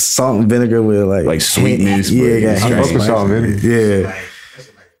like salt and vinegar with like sweetness. Yeah, I fuck with salt and vinegar. Yeah.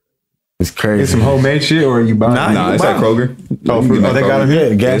 It's crazy. It's some homemade shit, or you buy? Nah, it's at Kroger. Oh, they got them here.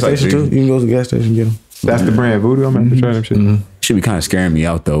 Yeah, gas station too. You can go to the gas station and get them. That's the brand Voodoo. I'm gonna try them shit. Should be kind of scaring me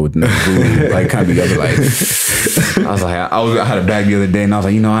out though with the food. Like kind of together. Like I was like, I had a bag the other day and I was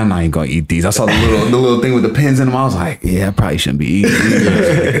like, I'm not even gonna eat these. I saw the little thing with the pins in them. I was like, yeah, I probably shouldn't be eating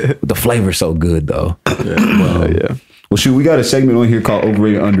these. But the flavor's so good though. Yeah. Well, shoot, we got a segment on here called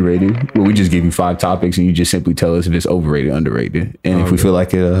Overrated, Underrated, where we just give you 5 topics and you just simply tell us if it's overrated, underrated. And if we feel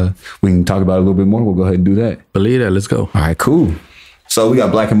like it, we can talk about it a little bit more, we'll go ahead and do that. Believe that. Let's go. All right, cool. So we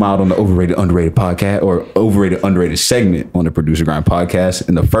got BlaqNMilD on the Overrated, Underrated podcast, or Overrated, Underrated segment on the Producergrind Podcast.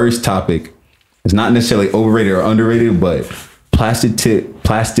 And the first topic is not necessarily overrated or underrated, but plastic tip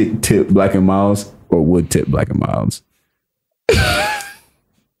BlaqNMilDs or wood tip BlaqNMilDs.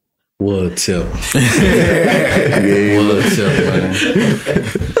 Wood tip. Wood tip, man.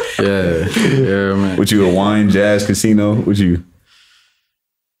 Yeah, man. What you, a wine, jazz, casino? What you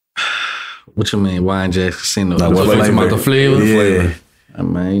mean, wine, jazz, casino? Like what flavor? About the flavor? Yeah.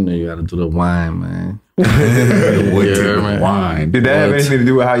 Man, you gotta do the wine, man. wood tip wine? Did that have anything to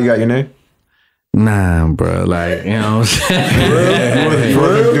do with how you got your name? Nah, bro. Like, you know what I'm saying?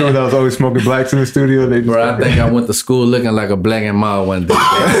 What dude that was always smoking blacks in the studio? Bro, I think I went to school looking like a BlaqNMilD one day.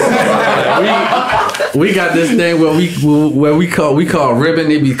 we got this thing where we call ribbon.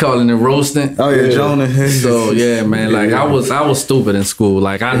 They be calling it roasting. Oh yeah, Jonah. So yeah, man. Like I was stupid in school.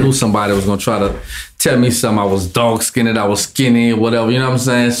 Like I knew somebody was gonna try to tell me something. I was dark skinned. I was skinny, whatever. You know what I'm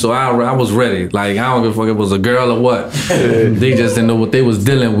saying? So I was ready. Like I don't give a fuck if it was a girl or what. They just didn't know what they was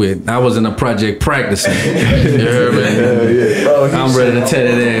dealing with. I was in a project practicing. You heard me? I'm ready to tear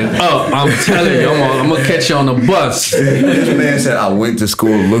it up. I'm telling you, I'm gonna catch you on the bus. This man said I went to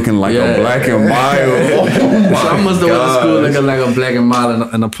school looking like a BlaqNMilD. So I must have went to school looking like a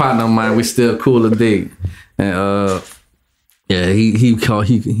BlaqNMilD and a partner of mine. We still cool today. And yeah, he called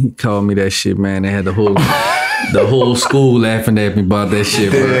me that shit, man. They had the whole school laughing at me about that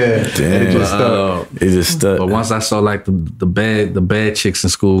shit, bro. Yeah, damn. It just stuck. But once I saw like the bad chicks in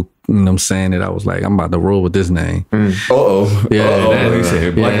school, you know what I'm saying, that I was like, I'm about to roll with this name. Yeah, so it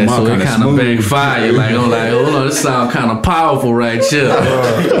kind of backfired. Like I'm like, hold on, this sound kind of powerful right here.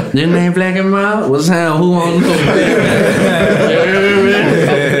 Your name BlaqNMilD? What's how? Who on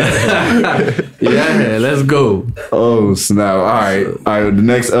Yeah, let's go. Oh snap! All right.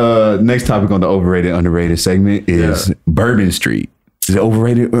 The next topic on the overrated, underrated segment is Bourbon Street. Is it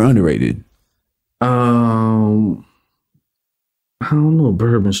overrated or underrated? I don't know,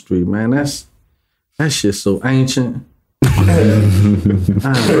 Bourbon Street, man. That shit's so ancient.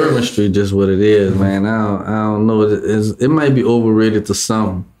 Bourbon Street just what it is, man. I don't know. It might be overrated to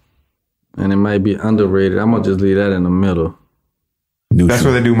some, and it might be underrated. I'm gonna just leave that in the middle. That's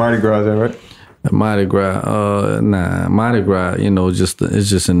where they do Mardi Gras, right? Mardi Gras, Mardi Gras, it's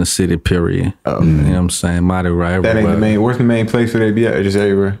just in the city, period. You know what I'm saying? Mardi Gras everywhere. That ain't the main. Where's the main place where they be at? Or just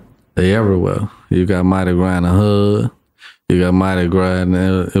everywhere? They everywhere. You got Mardi Gras in the hood. You got Mardi Gras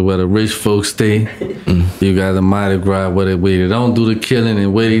where the rich folks stay. You got the Mardi Gras where they don't do the killing,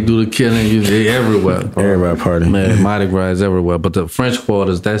 and where they do the killing, they everywhere. Everybody party. Man, Mardi Gras is everywhere. But the French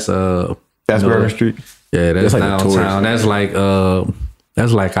Quarters, that's Bourbon Street. Yeah, that's like downtown. That's like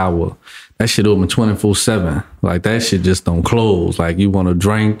that shit open 24/7. Like that shit just don't close. Like you want to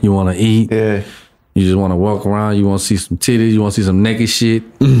drink, you want to eat. Yeah. You just want to walk around. You want to see some titties. You want to see some naked shit,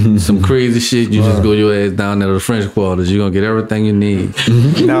 some crazy shit. You just go your ass down there to the French Quarters. You're gonna get everything you need.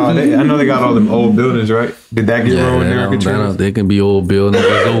 No, I know they got all them old buildings, right? Did that get ruined there? They can be old buildings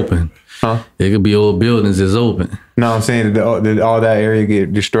that's open. Huh? It could be old buildings that's open. No, I'm saying did all that area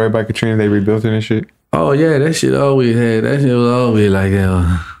get destroyed by Katrina? They rebuilt it and shit. Oh yeah, that shit always had. That shit was always like, you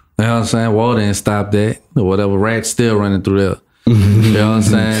know what I'm saying? Water didn't stop that or whatever. Rats still running through there. You know what I'm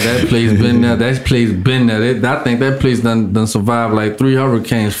saying? That place been there. That place been there. I think that place done survived like 3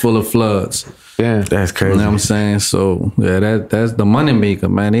 hurricanes full of floods. Yeah, that's crazy. You know what I'm saying? So yeah, that's the money maker,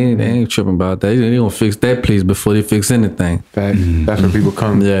 man. They ain't tripping about that. They gonna fix that place before they fix anything. That's where people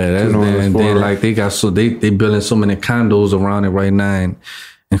come. Yeah, that's and then like they building so many condos around it right now,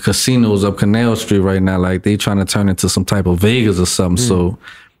 and casinos up Canal Street right now. Like they trying to turn into some type of Vegas or something. So.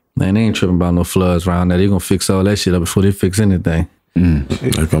 Man, they ain't tripping about no floods around there. They gonna fix all that shit up before they fix anything.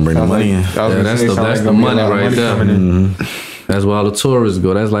 They're gonna bring the money in. That's the money right there. That's where all the tourists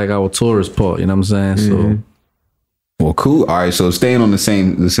go. That's like our tourist part. You know what I'm saying? So, well, cool. All right. So, staying on the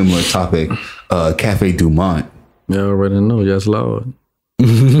similar topic, Cafe Du Monde. You already know. Yes, Lord.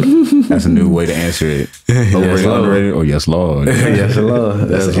 That's a new way to answer it. Overrated, underrated, or yes, Lord. Yes, Lord.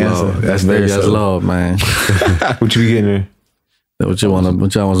 That's the answer. That's very yes, Lord, man. What you be getting there? What y'all want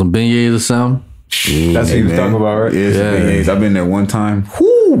some beignets or something? Ooh, that's what you was talking about, right? Yeah, beignets. I've been there one time.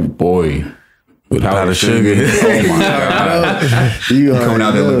 Whoo, boy. With powdered sugar. Oh my God. You coming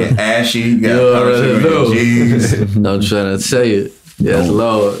out there looking ashy. You got powdered sugar in your jeans. I'm trying to tell you. Yes,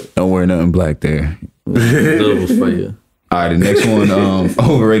 Lord. Don't wear nothing black there. Double for you. All right, the next one,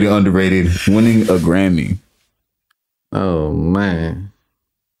 overrated, underrated, winning a Grammy. Oh man.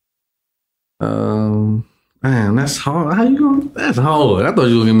 Man, that's hard. How you gonna? That's hard. I thought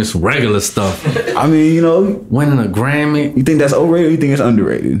you were gonna give me some regular stuff. I mean, you know, winning a Grammy. You think that's overrated or you think it's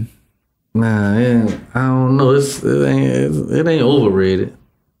underrated? Nah, I don't know. It ain't overrated.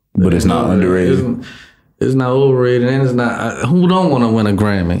 But it's not underrated. It's not overrated, and it's not. Who don't want to win a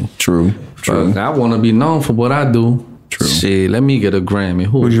Grammy? True. I want to be known for what I do. True. Shit, let me get a Grammy.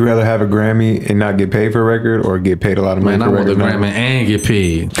 Who? Would you rather have a Grammy and not get paid for a record, or get paid a lot of money? Man, I want the Grammy and get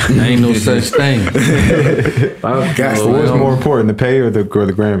paid. There ain't no such thing. What's more important, the pay or the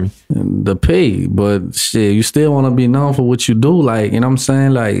Grammy? The pay, but shit, you still want to be known for what you do. Like, you know what I'm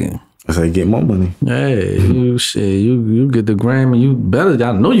saying? Like, that's how you get more money. Hey, you get the Grammy. You better.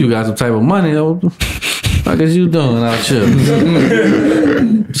 I know you got some type of money. What is you doing out here?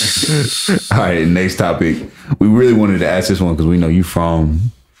 All right, next topic. We really wanted to ask this one because we know you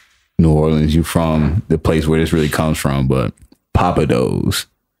from New Orleans. You from the place where this really comes from, but Pappadeaux.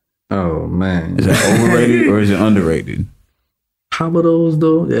 Oh, man. Is that overrated or is it underrated? Pappadeaux,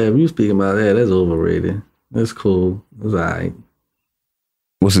 though? Yeah, if you speaking about that, that's overrated. That's cool. That's all right.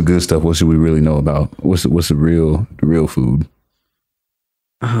 What's the good stuff? What should we really know about? What's the real food?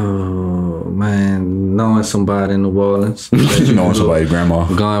 Oh man, knowing somebody in New Orleans, knowing somebody's grandma,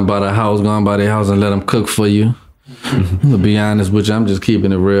 going by their house and let them cook for you. To be honest with you, I'm just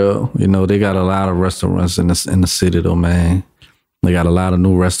keeping it real. You know, they got a lot of restaurants in the city though, man. They got a lot of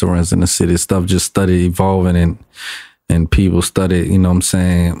new restaurants in the city. Stuff just started evolving and people started, you know what I'm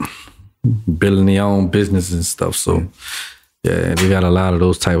saying, building their own business and stuff. So yeah, they got a lot of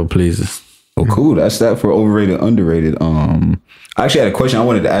those type of places. Well, cool. That's that for overrated, underrated. I actually had a question I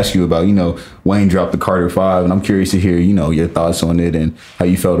wanted to ask you about. You know, Wayne dropped the Carter 5, and I'm curious to hear, you know, your thoughts on it and how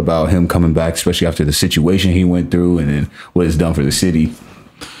you felt about him coming back, especially after the situation he went through and then what it's done for the city.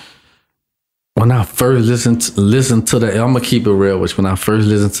 When I first listened to the album, I'm gonna keep it real, which when I first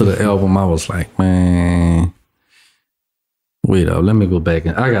listened to the album, I was like, man, wait up, let me go back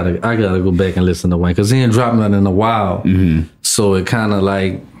and I gotta go back and listen to Wayne because he ain't dropped nothing in a while. Mm-hmm. So it kind of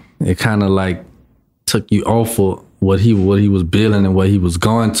like took you off of what he was building and what he was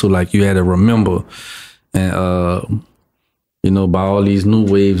going to. Like you had to remember, and you know, by all these new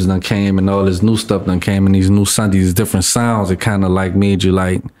waves that came and all this new stuff that came and these different sounds, it kind of like made you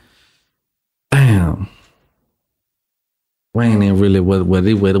like, damn, Wayne ain't really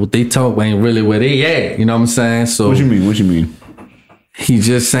what they talk. Wayne really where they at. You know what I'm saying? So what you mean? He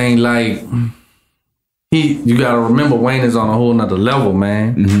just ain't like. You gotta remember Wayne is on a whole nother level,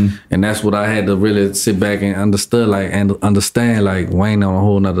 man. Mm-hmm. And that's what I had to really sit back and understand, like Wayne on a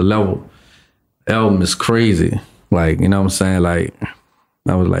whole nother level. Album is crazy. Like, you know what I'm saying? Like,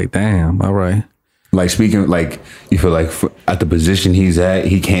 I was like, damn, all right. Like speaking, like you feel like at the position he's at,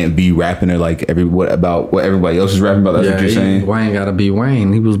 he can't be rapping or like about what everybody else is rapping about. That's what you're saying. Wayne gotta be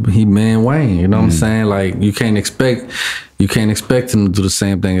Wayne. He man Wayne. You know what I'm saying? Like you can't expect him to do the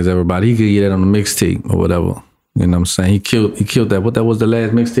same thing as everybody. He could get that on the mixtape or whatever. You know what I'm saying? He killed that. What that was the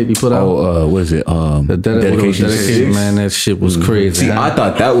last mixtape he put out? Oh, what is it? The Dedication 6. Man, that shit was crazy. See, I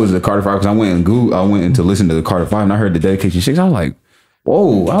thought that was the Carter 5 because I went in to listen to the Carter 5 and I heard the Dedication 6. I was like,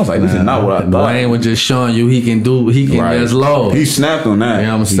 whoa! I was like, this is not what I thought. Wayne was just showing you he can right. As low. He snapped on that. You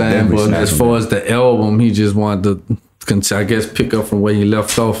know what I'm saying? But as far as the album, he just wanted to, I guess, pick up from where he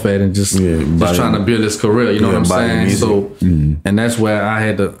left off at and just trying to build his career. You know what I'm saying? So, and that's where I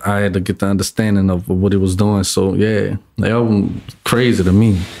had to get the understanding of what he was doing. So yeah, the album crazy to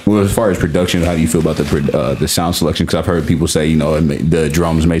me. Well, as far as production, how do you feel about the sound selection? Because I've heard people say, you know, the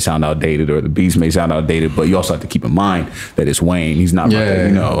drums may sound outdated or the beats may sound outdated, but you also have to keep in mind that it's Wayne. He's not, like,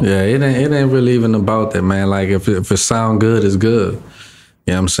 you know. Yeah, it ain't really even about that, man. Like if it sound good, it's good. You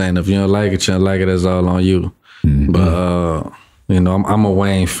know what I'm saying? If you don't like it, that's all on you. Mm-hmm. But you know, I'm a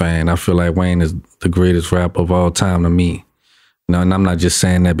Wayne fan. I feel like Wayne is the greatest rapper of all time to me. You know, and I'm not just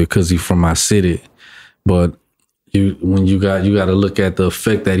saying that because he's from my city, but you got to look at the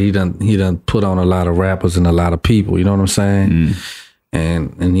effect that he done put on a lot of rappers and a lot of people. You know what I'm saying?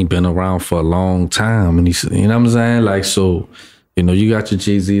 Mm. And he been around for a long time, and you know what I'm saying? Like, so, you know, you got your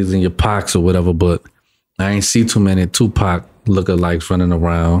Jay-Z's and your Pacs or whatever, but I ain't see too many Tupac lookalikes running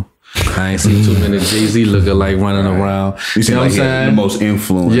around. I ain't seen too many Jay-Z lookalike running around. You see, know like what I'm saying? The most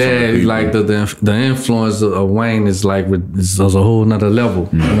influence. Yeah, like the influence of Wayne is like is a whole nother level.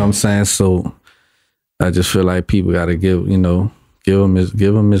 You know what I'm saying? So I just feel like people got to give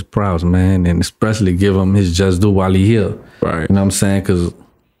him his props, man, and especially give him his just due while he here. Right. You know what I'm saying? Because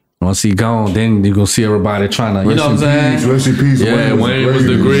once he gone, then you're gonna see everybody trying to, you know what I'm saying? Rest in peace. Yeah, Wayne was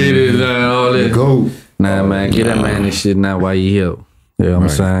the greatest and all that. Go. Nah, man, get that man this shit now while he here. You know what I'm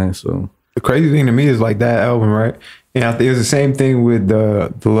saying? So the crazy thing to me is like that album, right? And I think it was the same thing with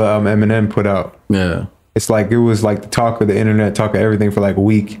the Eminem put out. yeah. It's like it was like the talk of the internet, talk of everything for like a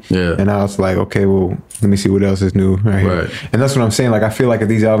week. Yeah. And I was like, okay, well, let me see what else is new right here. Right. And that's what I'm saying. Like I feel like if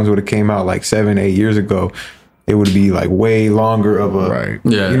these albums would have came out like 7-8 years ago, it would be like way longer of a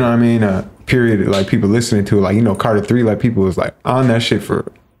Yeah. you know what I mean? Period. Like people listening to it. Like, you know, Carter 3, like people was like on that shit for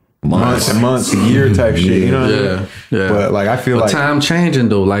months and months, a year type shit. You know what I mean? Yeah. But like I feel But like time changing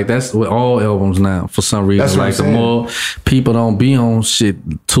though, like that's with all albums now. For some reason, That's what like I'm the saying. more people don't be on shit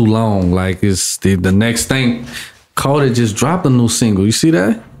too long, like it's the next thing. Cardi just dropped a new single. You see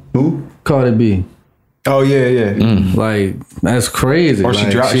that? Who? Cardi B. oh yeah. Like that's crazy. Or she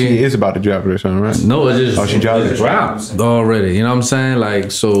Like, dropped. She is about to drop it or something, right? No, it just she dropped it. dropped already. You know what I'm saying? Like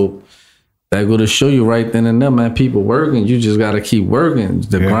so. That go to show you right then and there, man. People working, you just got to keep working.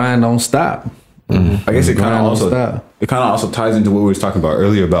 The grind don't stop. I guess it kind of stop. also ties into what we was talking about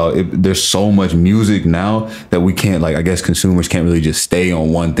earlier about there's so much music now that we can't, like, I guess consumers can't really just stay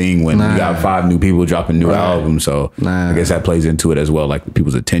on one thing when we got 5 new people dropping new albums. So I guess that plays into it as well, like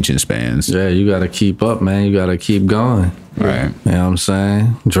people's attention spans. Yeah, you got to keep up, man. You got to keep going. Right. You know what I'm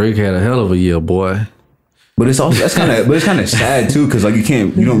saying? Drake had a hell of a year, boy. But it's also it's kind of sad too, because like you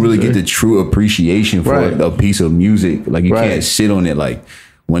don't really get the true appreciation for a piece of music. Like you can't sit on it like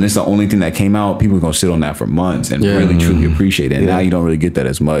when it's the only thing that came out, people are gonna sit on that for months and really truly appreciate it. And now you don't really get that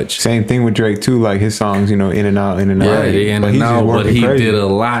as much. Same thing with Drake too. Like his songs, you know, in and out. Yeah, in and out. But he did a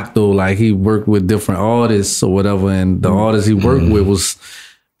lot though. Like he worked with different artists or whatever, and the artists he worked with was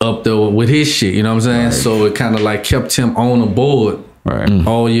up there with his shit. You know what I'm saying? So it kind of like kept him on the board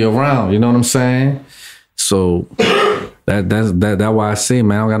all year round. You know what I'm saying? So that's why I say,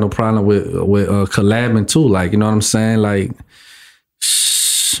 man, I don't got no problem with collabing too. Like, you know what I'm saying? Like,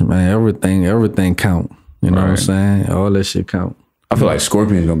 man, everything count. You know what I'm saying? All that shit count. I feel like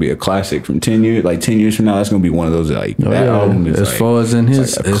Scorpion's gonna be a classic from 10 years. Like 10 years from now, that's gonna be one of those like that album is as far as in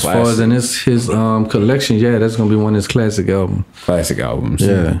his collection, yeah, that's gonna be one of his classic albums. Classic albums.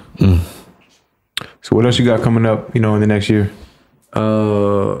 Yeah. So what else you got coming up, you know, in the next year?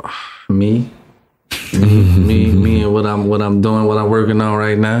 Me and what I'm doing, what I'm working on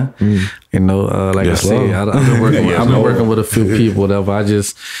right now. You know, like I said, I've been working with a few people, whatever. I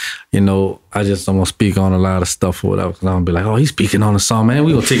just don't want to speak on a lot of stuff or whatever, because I'm gonna be like, oh, he's speaking on a song, man,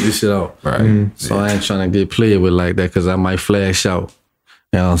 we gonna take this shit out. Right. So I ain't trying to get played with like that, because I might flash out.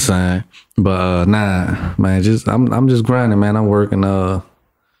 You know what I'm saying? But nah, man, I'm just grinding, man. I'm working. Yeah.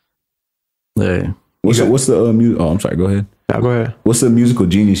 What's the music? Oh, I'm sorry. Go ahead. No, go ahead. What's the musical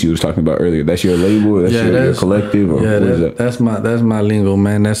genius you was talking about earlier? That's your label? That's your collective? Or what is that? That's my lingo,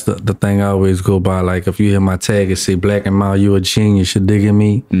 man. That's the thing I always go by. Like if you hear my tag, it say BlaqNMilD, you a genius, you digging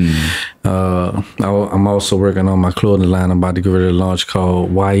me? I'm also working on my clothing line. I'm about to get ready to launch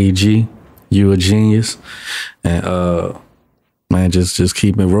called YEG, You a Genius. And man, just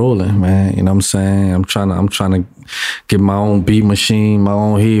keep it rolling, man. You know what I'm saying? I'm trying to get my own beat machine, my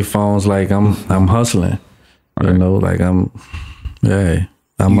own headphones. Like I'm hustling. You know, like you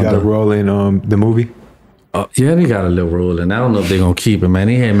got a role in the movie? Yeah, they got a little role, and I don't know if they're gonna keep it, man.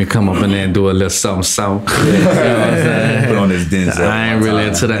 They had me come up in there and do a little something. You know what I'm saying? Put on this Denzel. I ain't really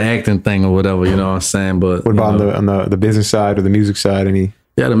into the acting thing or whatever, you know what I'm saying? But what about on the business side or the music side?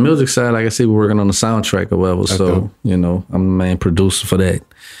 Yeah, the music side, like I said, we're working on the soundtrack or whatever. That's so dope. You know, I'm the main producer for that.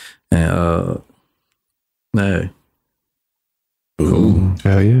 And cool.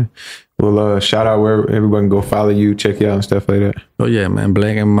 Hell yeah. Well, shout out where everyone can go follow you, check you out and stuff like that. Oh yeah, man.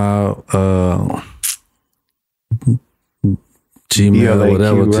 BlaqNMilD, Gmail, BLAQ,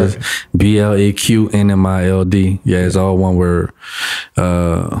 whatever. right? Just BlaqNMilD. Yeah, it's all one word.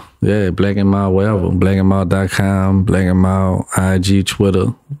 BlaqNMilD, whatever. BlaqNMilD.com, BlaqNMilD, IG,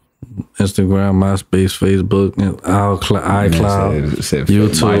 Twitter, Instagram, MySpace, Facebook, iCloud,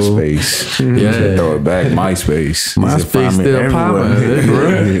 YouTube, MySpace. Yeah, throw it back. MySpace. MySpace still popping.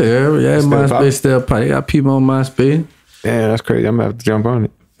 MySpace still popping. They got people on MySpace. Yeah, that's crazy. I'm gonna have to jump on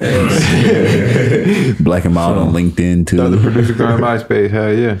it. BlaqNMilD on LinkedIn too. The Producergrind MySpace.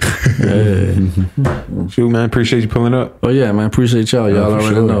 Hell yeah. Shoot, man. Appreciate you pulling up. Oh yeah, man. Appreciate y'all. Y'all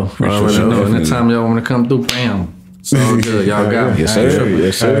already know. Anytime y'all want to come through, bam. So good. Y'all got me. Yes, sir.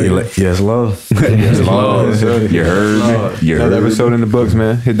 Yes, sir. Yes, love. Yes, Lord. You heard me. You heard Another me. episode in the books,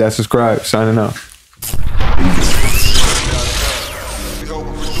 man. Hit that subscribe. Signing out.